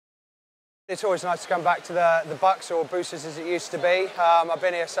It's always nice to come back to the BUCS, or BUCS as it used to be. I've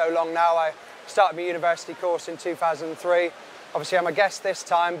been here so long now. I started my university course in 2003. Obviously I'm a guest this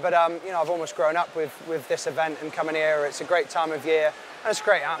time, but you know, I've almost grown up with this event and coming here. It's a great time of year and it's a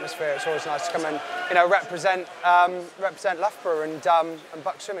great atmosphere. It's always nice to come and, you know, represent Loughborough and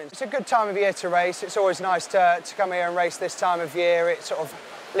BUCS swimming. It's a good time of year to race. It's always nice to come here and race this time of year. It sort of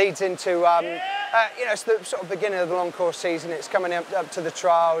leads into, you know, it's the sort of beginning of the long course season. It's coming up to the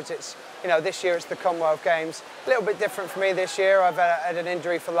trials. It's, you know, this year it's the Commonwealth Games. A little bit different for me this year. I've had an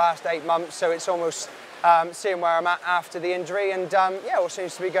injury for the last 8 months, so it's almost seeing where I'm at after the injury, and yeah, all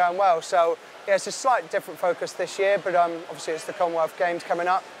seems to be going well. So yeah, it's a slightly different focus this year, but obviously it's the Commonwealth Games coming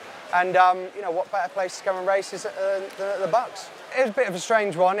up, and you know, what better place to come and race is the BUCS. It was a bit of a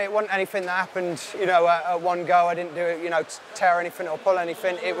strange one. It wasn't anything that happened, you know, at one go. I didn't do it, you know, tear anything or pull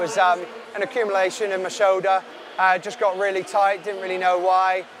anything. It was an accumulation in my shoulder. Just got really tight. Didn't really know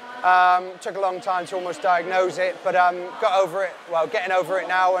why. Took a long time to almost diagnose it, but got over it. Well, getting over it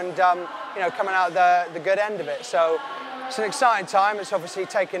now, and you know, coming out the good end of it. So it's an exciting time. It's obviously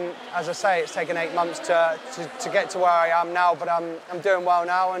taken, as I say, it's taken 8 months to get to where I am now, but I'm doing well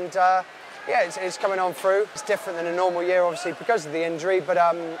now, and yeah, it's coming on through. It's different than a normal year, obviously, because of the injury, but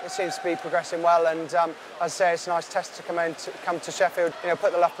it seems to be progressing well, and as I say, it's a nice test to come to Sheffield, you know,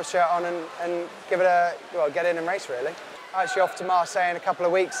 put the Loughborough shirt on and give it a, well, get in and race, really. I'm actually off to Marseille in a couple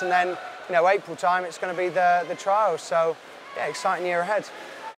of weeks, and then, you know, April time, it's going to be the trials, so yeah, exciting year ahead.